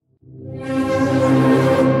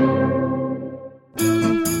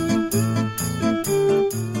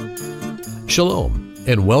Shalom,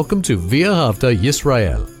 and welcome to V'ahavta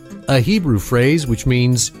Yisrael, a Hebrew phrase which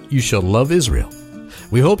means you shall love Israel.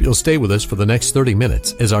 We hope you'll stay with us for the next 30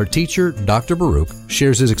 minutes as our teacher, Dr. Baruch,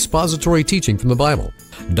 shares his expository teaching from the Bible.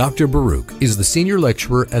 Dr. Baruch is the senior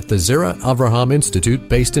lecturer at the Zera Avraham Institute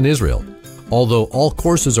based in Israel. Although all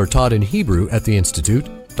courses are taught in Hebrew at the Institute,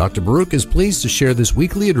 Dr. Baruch is pleased to share this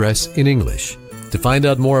weekly address in English. To find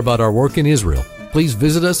out more about our work in Israel, please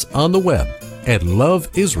visit us on the web at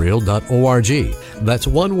loveisrael.org. That's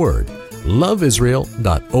one word,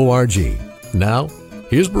 loveisrael.org. Now,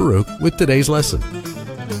 here's Baruch with today's lesson.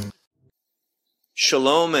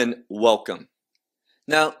 Shalom and welcome.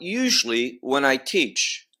 Now, usually when I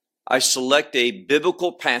teach, I select a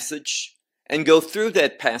biblical passage and go through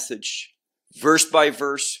that passage, verse by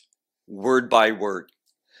verse, word by word.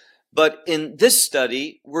 But in this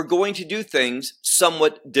study, we're going to do things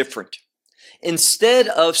somewhat different. Instead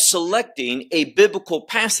of selecting a biblical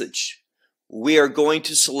passage, we are going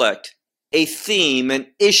to select a theme, an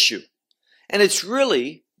issue. And it's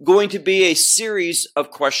really going to be a series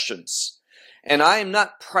of questions. And I am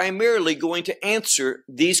not primarily going to answer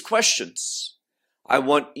these questions. I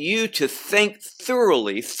want you to think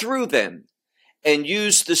thoroughly through them and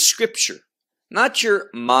use the scripture, not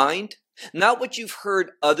your mind, not what you've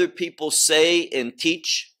heard other people say and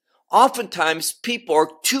teach. Oftentimes, people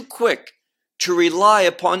are too quick to rely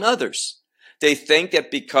upon others. They think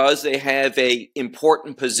that because they have an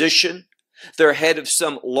important position, they're head of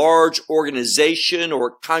some large organization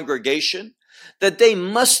or congregation, that they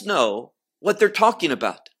must know what they're talking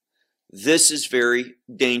about. This is very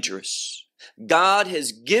dangerous. God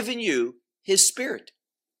has given you His Spirit.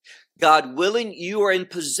 God willing, you are in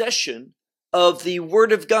possession of the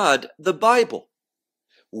Word of God, the Bible.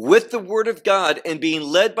 With the Word of God and being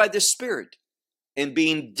led by the Spirit and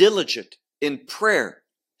being diligent in prayer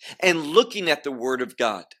and looking at the Word of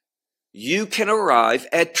God, you can arrive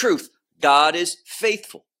at truth. God is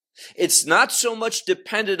faithful. It's not so much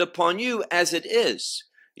dependent upon you as it is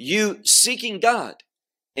you seeking God,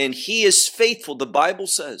 and He is faithful, the Bible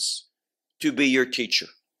says, to be your teacher.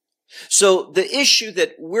 So the issue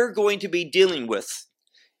that we're going to be dealing with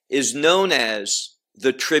is known as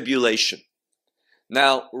the tribulation.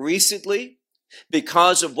 Now, recently,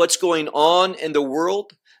 because of what's going on in the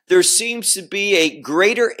world, there seems to be a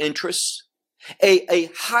greater interest, a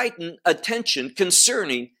heightened attention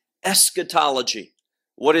concerning eschatology.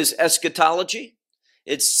 What is eschatology?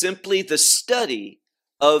 It's simply the study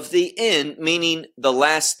of the end, meaning the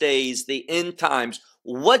last days, the end times,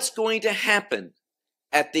 what's going to happen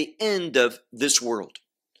at the end of this world.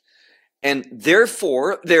 And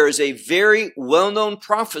therefore, there is a very well-known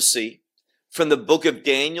prophecy from the book of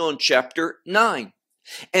Daniel in chapter 9.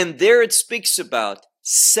 And there it speaks about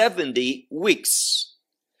 70 weeks.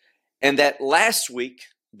 And that last week,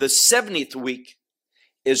 the 70th week,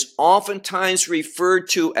 is oftentimes referred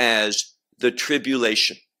to as the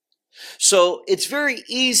tribulation. So it's very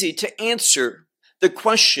easy to answer the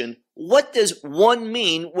question, what does one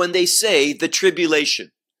mean when they say the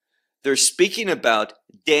tribulation? They're speaking about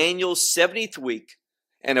Daniel's 70th week,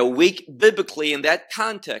 and a week biblically in that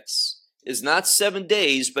context is not 7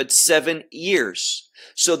 days, but 7 years.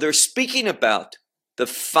 So they're speaking about the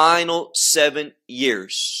final 7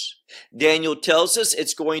 years. Daniel tells us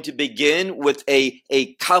it's going to begin with a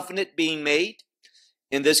covenant being made.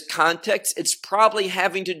 In this context, it's probably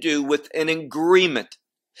having to do with an agreement,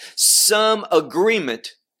 some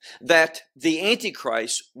agreement that the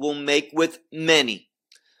Antichrist will make with many.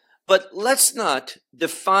 But let's not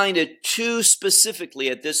define it too specifically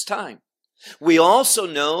at this time. We also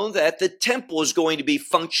know that the temple is going to be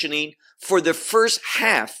functioning for the first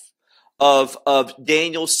half of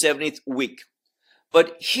Daniel's 70th week.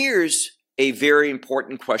 But here's a very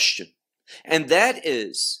important question, and that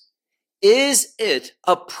is it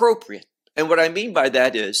appropriate? And what I mean by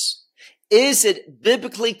that is it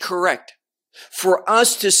biblically correct for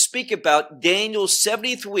us to speak about Daniel's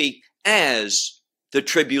 70th week as the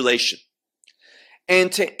tribulation?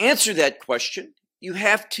 And to answer that question, you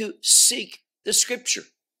have to seek the scripture.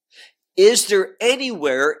 Is there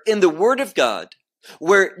anywhere in the Word of God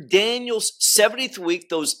where Daniel's 70th week,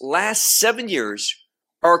 those last 7 years,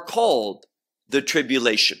 are called the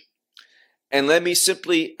tribulation? And let me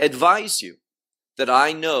simply advise you that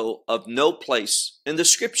I know of no place in the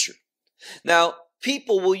scripture. Now,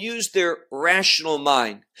 people will use their rational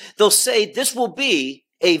mind. They'll say this will be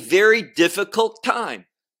a very difficult time.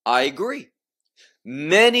 I agree.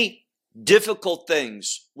 Many difficult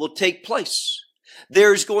things will take place.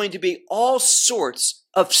 There's going to be all sorts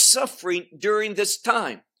of suffering during this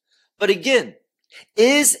time. But again,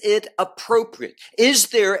 Is it appropriate? Is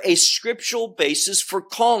there a scriptural basis for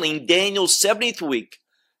calling Daniel's 70th week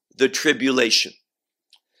the tribulation?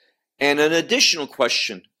 And an additional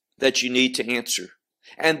question that you need to answer,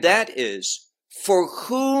 and that is, for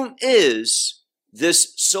whom is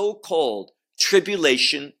this so-called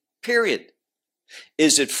tribulation period?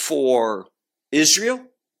 Is it for Israel?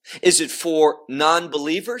 Is it for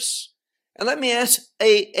non-believers? And let me ask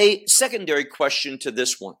a secondary question to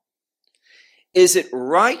this one. Is it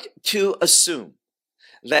right to assume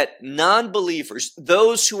that non-believers,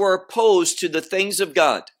 those who are opposed to the things of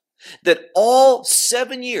God, that all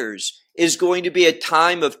 7 years is going to be a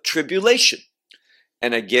time of tribulation?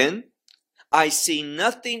 And again, I see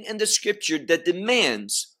nothing in the scripture that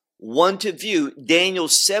demands one to view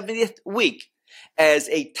Daniel's 70th week as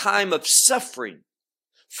a time of suffering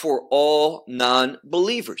for all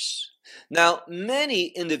non-believers. Now, many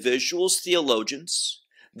individuals, theologians,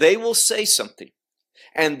 they will say something,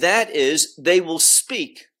 and that is they will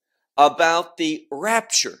speak about the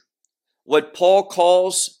rapture, what Paul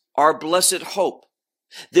calls our blessed hope,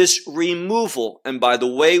 this removal. And by the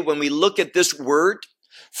way, when we look at this word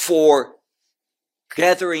for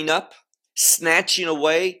gathering up, snatching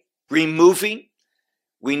away, removing,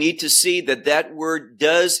 we need to see that that word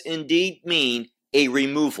does indeed mean a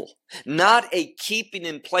removal, not a keeping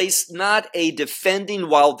in place, not a defending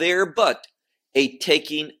while there, but a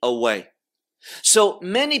taking away. So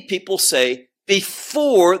many people say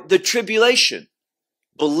before the tribulation,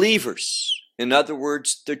 believers, in other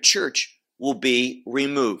words, the church, will be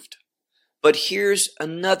removed. But here's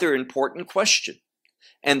another important question,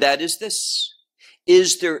 and that is this.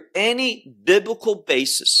 Is there any biblical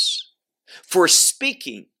basis for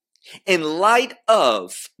speaking in light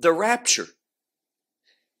of the rapture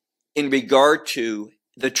in regard to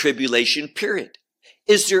the tribulation period?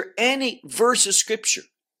 Is there any verse of scripture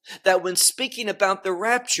that when speaking about the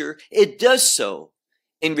rapture, it does so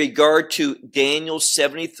in regard to Daniel's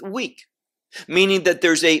 70th week? Meaning that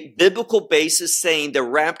there's a biblical basis saying the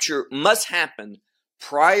rapture must happen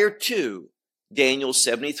prior to Daniel's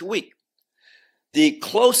 70th week. The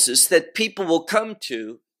closest that people will come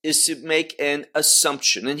to is to make an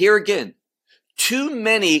assumption. And here again, too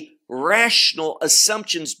many rational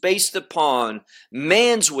assumptions based upon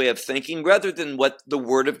man's way of thinking rather than what the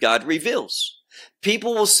Word of God reveals.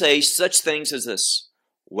 People will say such things as this: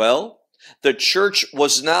 well, the church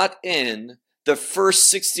was not in the first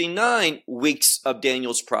 69 weeks of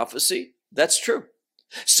Daniel's prophecy. That's true.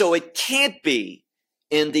 So it can't be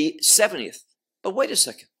in the 70th. But wait a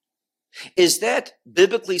second. Is that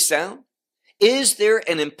biblically sound? Is there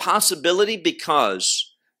an impossibility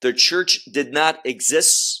because the church did not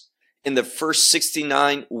exist in the first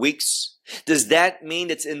 69 weeks? Does that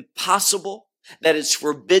mean it's impossible, that it's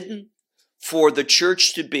forbidden for the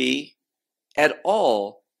church to be at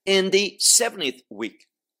all in the 70th week?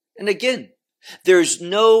 And again, there's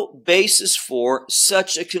no basis for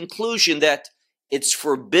such a conclusion that it's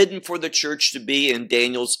forbidden for the church to be in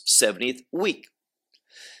Daniel's 70th week.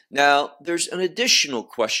 Now, there's an additional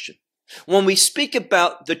question. When we speak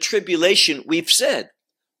about the tribulation, we've said,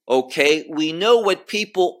 okay, we know what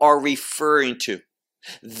people are referring to.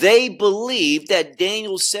 They believe that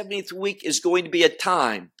Daniel's 70th week is going to be a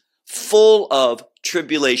time full of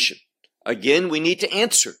tribulation. Again, we need to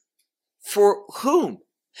answer, for whom?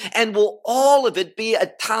 And will all of it be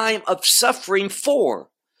a time of suffering for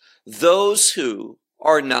those who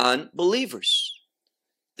are non-believers?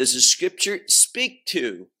 Does the scripture speak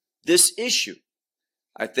to this issue?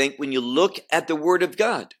 I think when you look at the Word of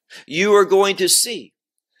God, you are going to see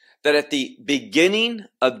that at the beginning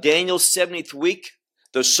of Daniel's 70th week,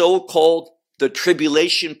 the so-called the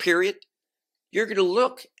tribulation period, you're going to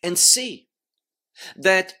look and see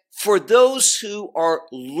that for those who are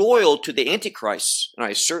loyal to the Antichrist, and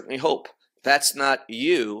I certainly hope that's not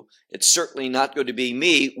you, it's certainly not going to be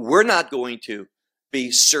me, we're not going to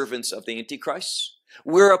be servants of the Antichrist.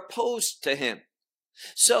 We're opposed to him.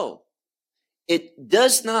 So, it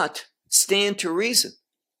does not stand to reason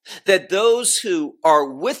that those who are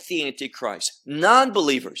with the Antichrist,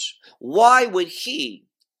 non-believers, why would he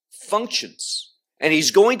functions? And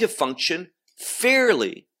he's going to function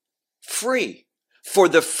fairly free for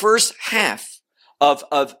the first half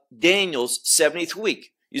of Daniel's 70th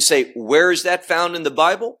week. You say, where is that found in the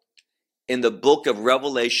Bible? In the book of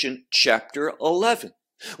Revelation, chapter 11.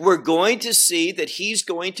 We're going to see that he's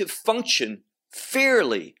going to function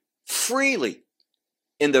fairly, freely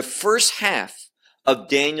in the first half of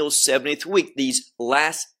Daniel's 70th week, these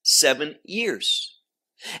last 7 years.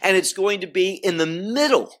 And it's going to be in the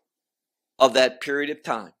middle of that period of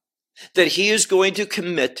time that he is going to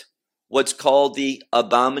commit what's called the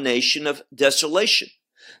abomination of desolation.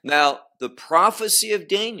 Now, the prophecy of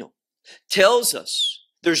Daniel tells us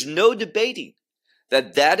there's no debating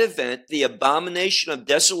that event, the abomination of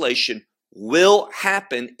desolation, will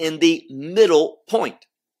happen in the middle point.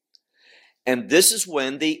 And this is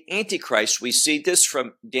when the Antichrist, we see this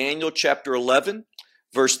from Daniel chapter 11,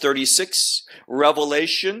 verse 36,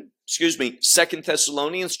 2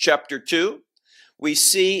 Thessalonians chapter 2. We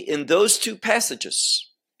see in those two passages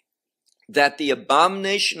that the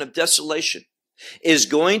abomination of desolation is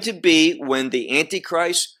going to be when the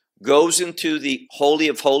Antichrist goes into the Holy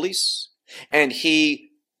of Holies and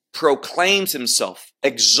he proclaims himself,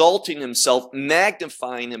 exalting himself,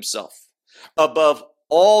 magnifying himself above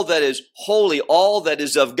all that is holy, all that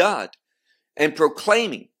is of God, and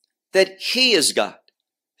proclaiming that he is God.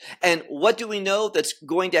 And what do we know that's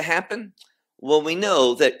going to happen? Well, we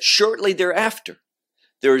know that shortly thereafter,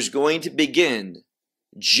 there is going to begin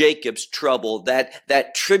Jacob's trouble,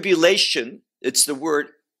 that tribulation. It's the word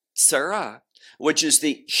tsara, which is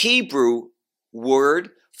the Hebrew word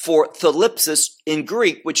for thalipsis in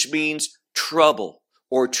Greek, which means trouble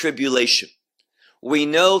or tribulation. We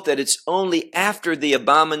know that it's only after the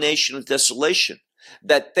abomination of desolation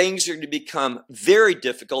that things are to become very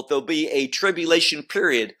difficult. There'll be a tribulation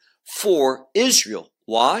period for Israel.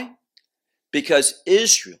 Why? Because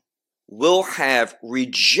Israel will have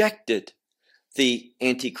rejected the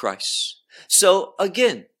Antichrist. So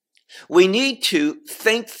again, we need to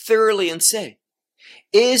think thoroughly and say,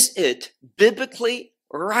 is it biblically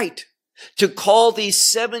right to call these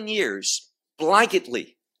 7 years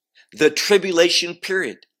blanketly the tribulation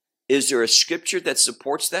period? Is there a scripture that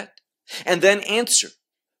supports that? And then answer,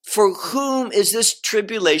 for whom is this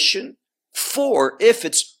tribulation for if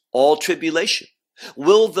it's all tribulation?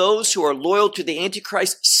 Will those who are loyal to the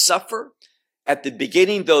Antichrist suffer at the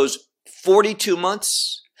beginning, those 42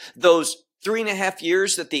 months, those 3.5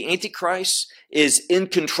 years that the Antichrist is in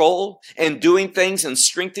control and doing things and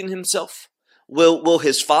strengthening himself? Will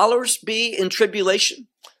his followers be in tribulation?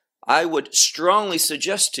 I would strongly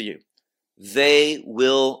suggest to you, they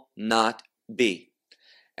will not be.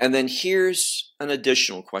 And then here's an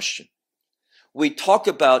additional question. We talk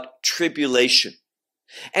about tribulation.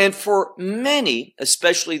 And for many,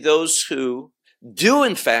 especially those who do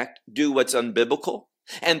in fact do what's unbiblical,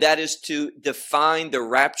 and that is to define the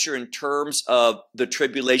rapture in terms of the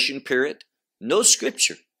tribulation period, no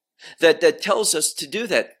scripture that tells us to do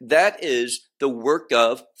that. That is the work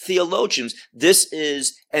of theologians. This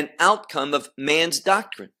is an outcome of man's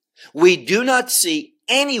doctrine. We do not see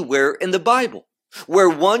anywhere in the Bible where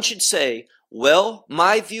one should say, well,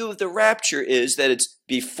 my view of the rapture is that it's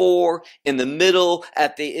before, in the middle,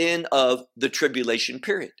 at the end of the tribulation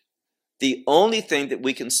period. The only thing that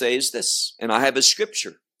we can say is this, and I have a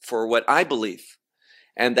scripture for what I believe,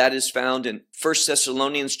 and that is found in 1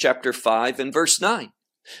 Thessalonians chapter 5 and verse 9,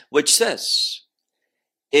 which says,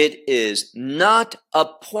 it is not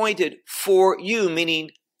appointed for you,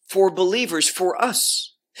 meaning for believers, for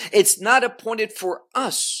us. It's not appointed for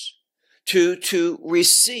us to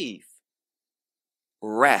receive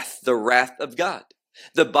wrath, the wrath of God.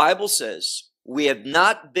 The Bible says we have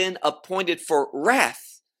not been appointed for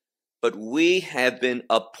wrath, but we have been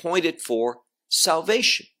appointed for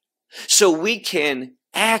salvation. So we can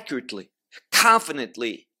accurately,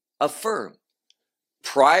 confidently affirm,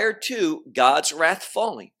 prior to God's wrath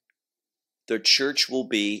falling, the church will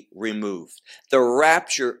be removed. The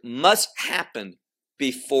rapture must happen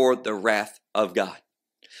before the wrath of God.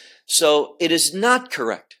 So it is not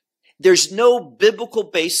correct. There's no biblical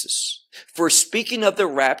basis for speaking of the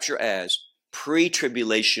rapture as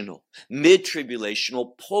pre-tribulational,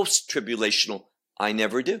 mid-tribulational, post-tribulational. I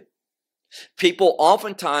never do. People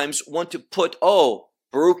oftentimes want to put,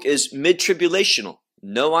 Baruch is mid-tribulational.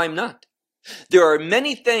 No, I'm not. There are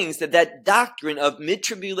many things that doctrine of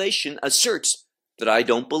mid-tribulation asserts that I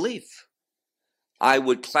don't believe. I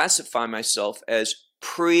would classify myself as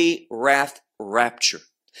pre-wrath rapture.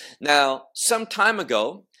 Now, some time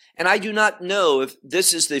ago, and I do not know if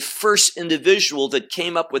this is the first individual that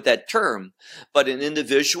came up with that term, but an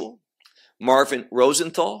individual, Marvin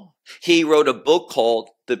Rosenthal, he wrote a book called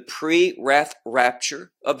The Pre-Wrath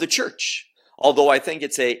Rapture of the Church. Although I think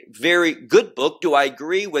it's a very good book, do I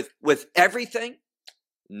agree with everything?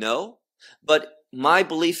 No, but my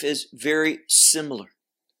belief is very similar.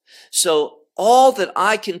 So all that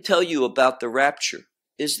I can tell you about the rapture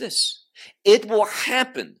is this. It will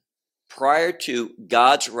happen prior to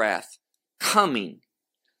God's wrath coming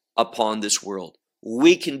upon this world.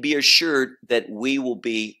 We can be assured that we will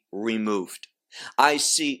be removed. I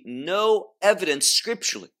see no evidence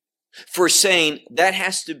scripturally for saying that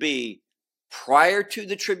has to be prior to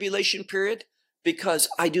the tribulation period? Because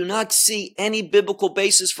I do not see any biblical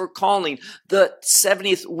basis for calling the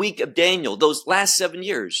 70th week of Daniel, those last 7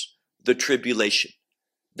 years, the tribulation.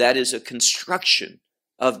 That is a construction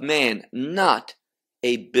of man, not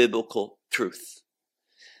a biblical truth.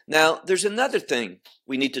 Now, there's another thing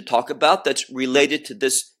we need to talk about that's related to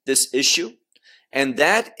this issue, and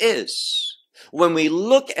that is when we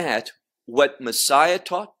look at what Messiah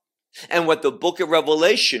taught and what the book of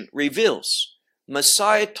Revelation reveals.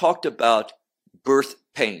 Messiah talked about birth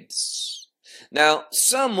pains. Now,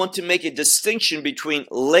 some want to make a distinction between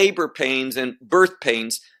labor pains and birth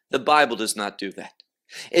pains. The Bible does not do that.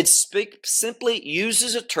 It simply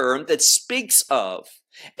uses a term that speaks of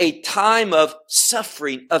a time of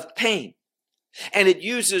suffering, of pain. And it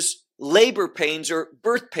uses labor pains or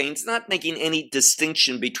birth pains, not making any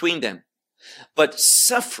distinction between them, but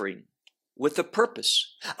suffering with a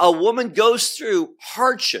purpose. A woman goes through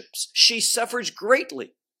hardships. She suffers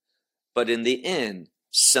greatly. But in the end,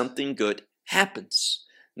 something good happens.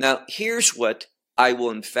 Now, here's what I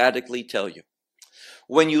will emphatically tell you.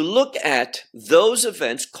 When you look at those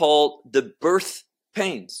events called the birth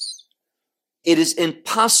pains, it is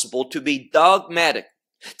impossible to be dogmatic,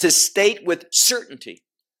 to state with certainty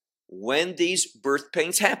when these birth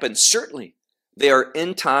pains happen. Certainly, they are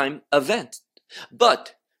end-time events.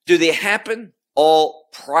 But do they happen all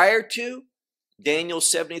prior to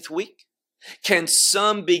Daniel's 70th week? Can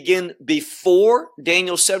some begin before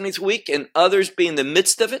Daniel's 70th week and others be in the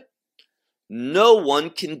midst of it? No one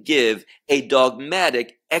can give a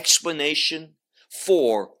dogmatic explanation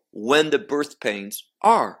for when the birth pains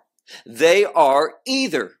are. They are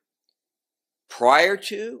either prior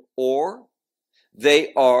to, or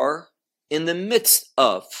they are in the midst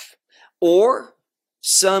of, or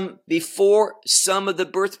some before some of the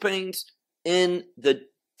birth pains in the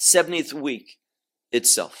 70th week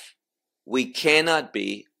itself. We cannot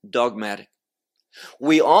be dogmatic.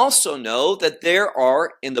 We also know that there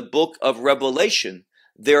are, in the book of Revelation,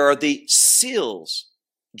 there are the seals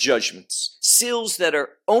judgments, seals that are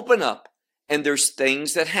open up, and there's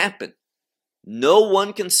things that happen. No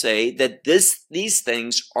one can say that these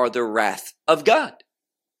things are the wrath of God.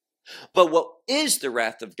 But what is the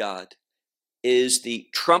wrath of God is the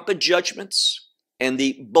trumpet judgments and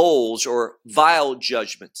the bowls or vial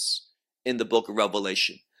judgments in the book of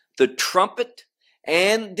Revelation. The trumpet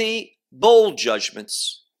and the bowl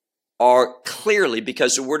judgments are clearly,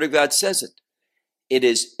 because the Word of God says it, it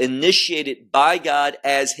is initiated by God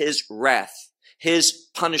as His wrath, His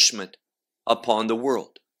punishment upon the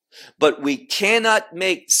world. But we cannot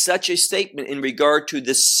make such a statement in regard to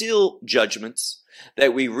the seal judgments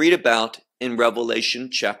that we read about in Revelation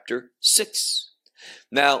chapter 6.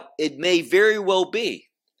 Now, it may very well be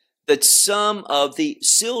that some of the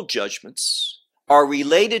seal judgments are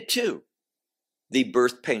related to the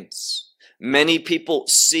birth pains. Many people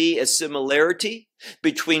see a similarity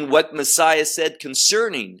between what Messiah said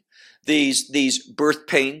concerning these birth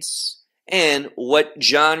pains and what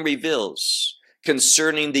John reveals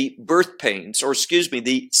concerning the birth pains,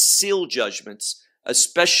 the seal judgments,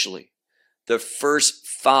 especially the first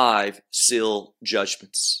 5 seal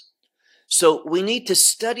judgments. So we need to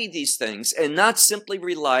study these things and not simply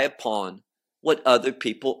rely upon what other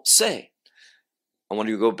people say. I want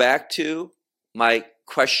to go back to my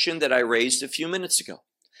question that I raised a few minutes ago.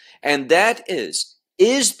 And that is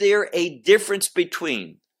there a difference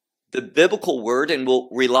between the biblical word, and we'll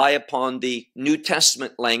rely upon the New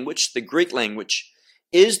Testament language, the Greek language?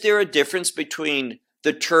 Is there a difference between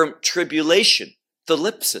the term tribulation,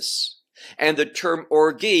 thlipsis, and the term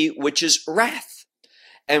orgi, which is wrath?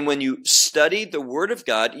 And when you study the Word of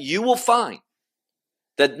God, you will find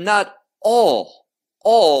that not all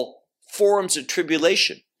forms of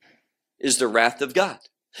tribulation is the wrath of God.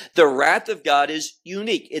 The wrath of God is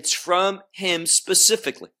unique. It's from Him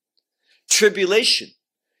specifically. Tribulation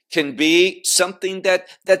can be something that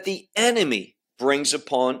the enemy brings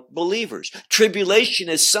upon believers. Tribulation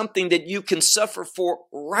is something that you can suffer for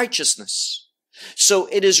righteousness. So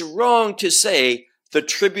it is wrong to say the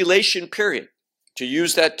tribulation period. To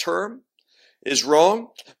use that term is wrong.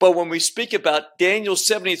 But when we speak about Daniel's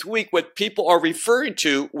 70th week, what people are referring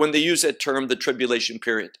to when they use that term, the tribulation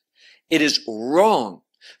period, it is wrong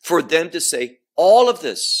for them to say all of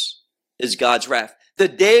this is God's wrath. The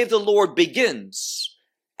day of the Lord begins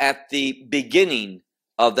at the beginning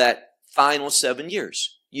of that final 7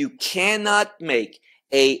 years. You cannot make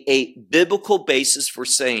a biblical basis for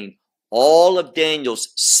saying all of Daniel's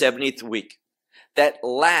 70th week, that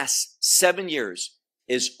last 7 years,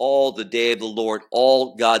 is all the day of the Lord,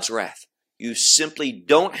 all God's wrath. You simply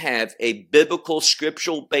don't have a biblical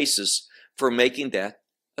scriptural basis for making that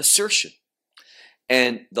assertion.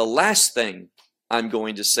 And the last thing I'm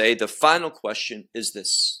going to say, the final question is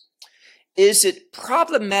this. Is it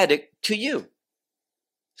problematic to you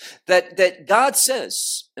that God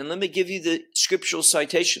says, and let me give you the scriptural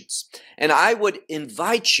citations, and I would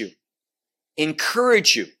invite you,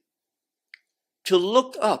 encourage you to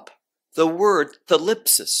look up the word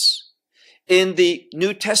thalipsis in the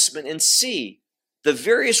New Testament and see the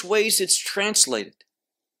various ways it's translated.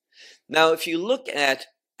 Now, if you look at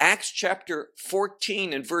Acts chapter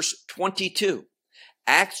 14 and verse 22,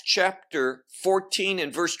 Acts chapter 14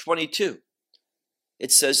 and verse 22,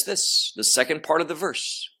 it says this, the second part of the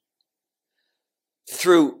verse.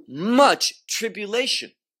 Through much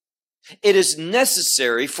tribulation, it is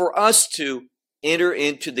necessary for us to enter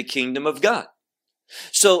into the kingdom of God.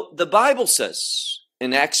 So the Bible says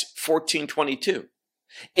in Acts 14:22,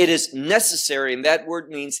 it is necessary, and that word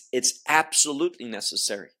means it's absolutely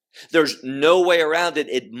necessary. There's no way around it.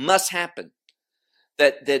 It must happen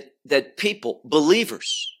that people,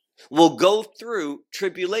 believers, will go through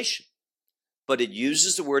tribulation. But it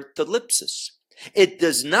uses the word thalipsis. It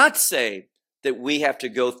does not say that we have to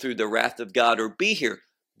go through the wrath of God or be here.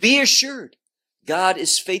 Be assured, God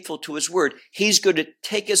is faithful to his word. He's going to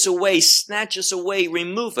take us away, snatch us away,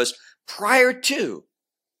 remove us prior to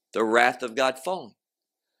the wrath of God falling.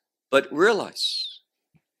 But realize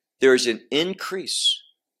there is an increase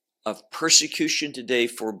of persecution today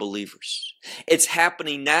for believers. It's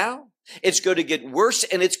happening now. It's going to get worse,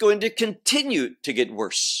 and it's going to continue to get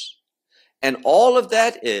worse. And all of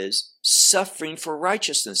that is suffering for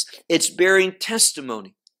righteousness. It's bearing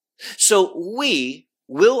testimony. So we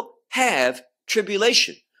will have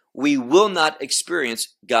tribulation. We will not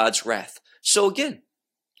experience God's wrath. So again,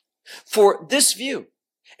 for this view,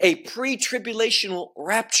 a pre-tribulational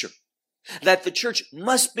rapture, that the church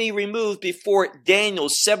must be removed before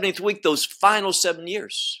Daniel's 70th week, those final 7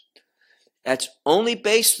 years. That's only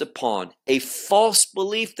based upon a false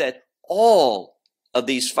belief that all of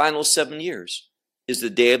these final 7 years is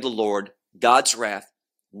the day of the Lord, God's wrath.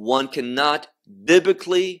 One cannot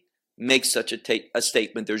biblically make such a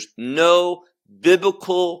statement. There's no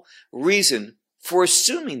biblical reason for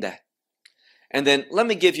assuming that. And then let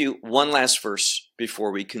me give you one last verse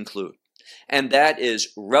before we conclude. And that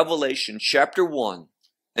is Revelation chapter 1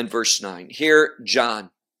 and verse 9. Here,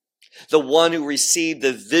 John, the one who received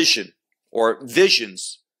the vision or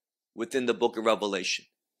visions within the book of Revelation,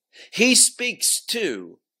 he speaks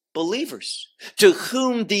to believers to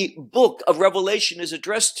whom the book of Revelation is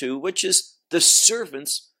addressed to, which is the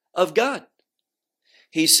servants of God.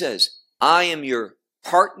 He says, I am your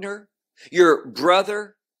partner, your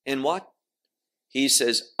brother in what? He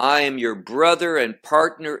says, I am your brother and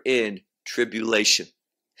partner in tribulation.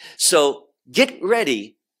 So get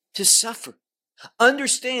ready to suffer.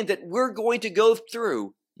 Understand that we're going to go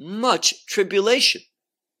through much tribulation.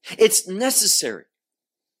 It's necessary.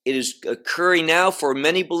 It is occurring now for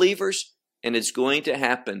many believers, and it's going to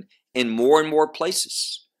happen in more and more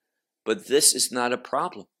places. But this is not a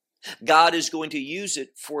problem. God is going to use it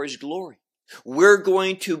for his glory. We're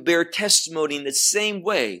going to bear testimony in the same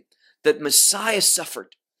way that Messiah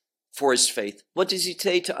suffered for his faith. What does he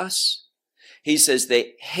say to us? He says,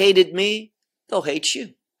 they hated me, they'll hate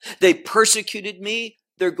you. They persecuted me,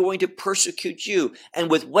 they're going to persecute you. And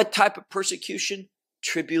with what type of persecution?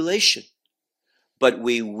 Tribulation. But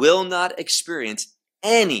we will not experience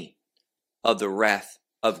any of the wrath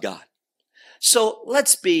of God. So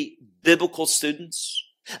let's be biblical students.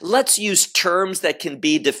 Let's use terms that can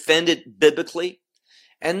be defended biblically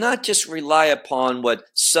and not just rely upon what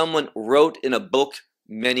someone wrote in a book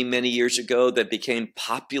many, many years ago that became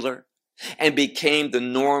popular and became the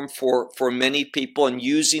norm for many people, and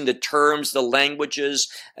using the terms, the languages,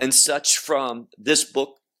 and such from this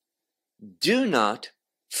book. Do not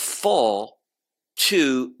fall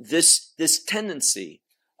to this tendency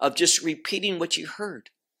of just repeating what you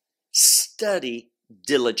heard. Study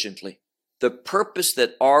diligently. The purpose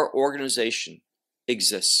that our organization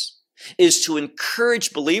exists is to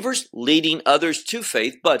encourage believers, leading others to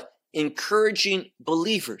faith, but encouraging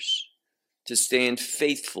believers to stand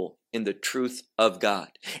faithful in the truth of God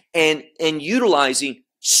and utilizing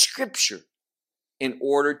Scripture in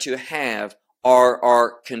order to have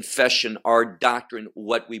our confession, our doctrine,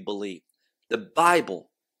 what we believe. The Bible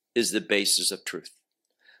is the basis of truth.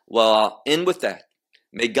 Well, I'll end with that.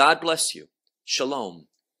 May God bless you. Shalom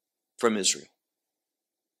from Israel.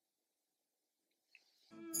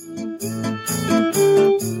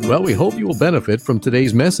 Well, we hope you will benefit from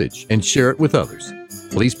today's message and share it with others.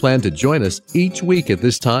 Please plan to join us each week at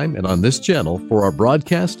this time and on this channel for our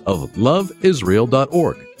broadcast of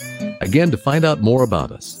loveisrael.org. Again, to find out more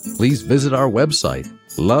about us, please visit our website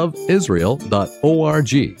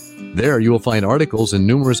loveisrael.org. There you will find articles and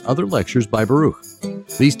numerous other lectures by Baruch.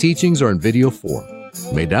 These teachings are in video form.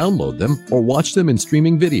 You may download them or watch them in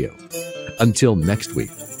streaming video. Until next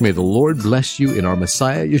week, may the Lord bless you in our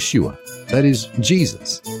Messiah Yeshua, that is,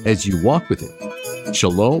 Jesus, as you walk with Him.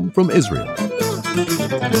 Shalom from Israel.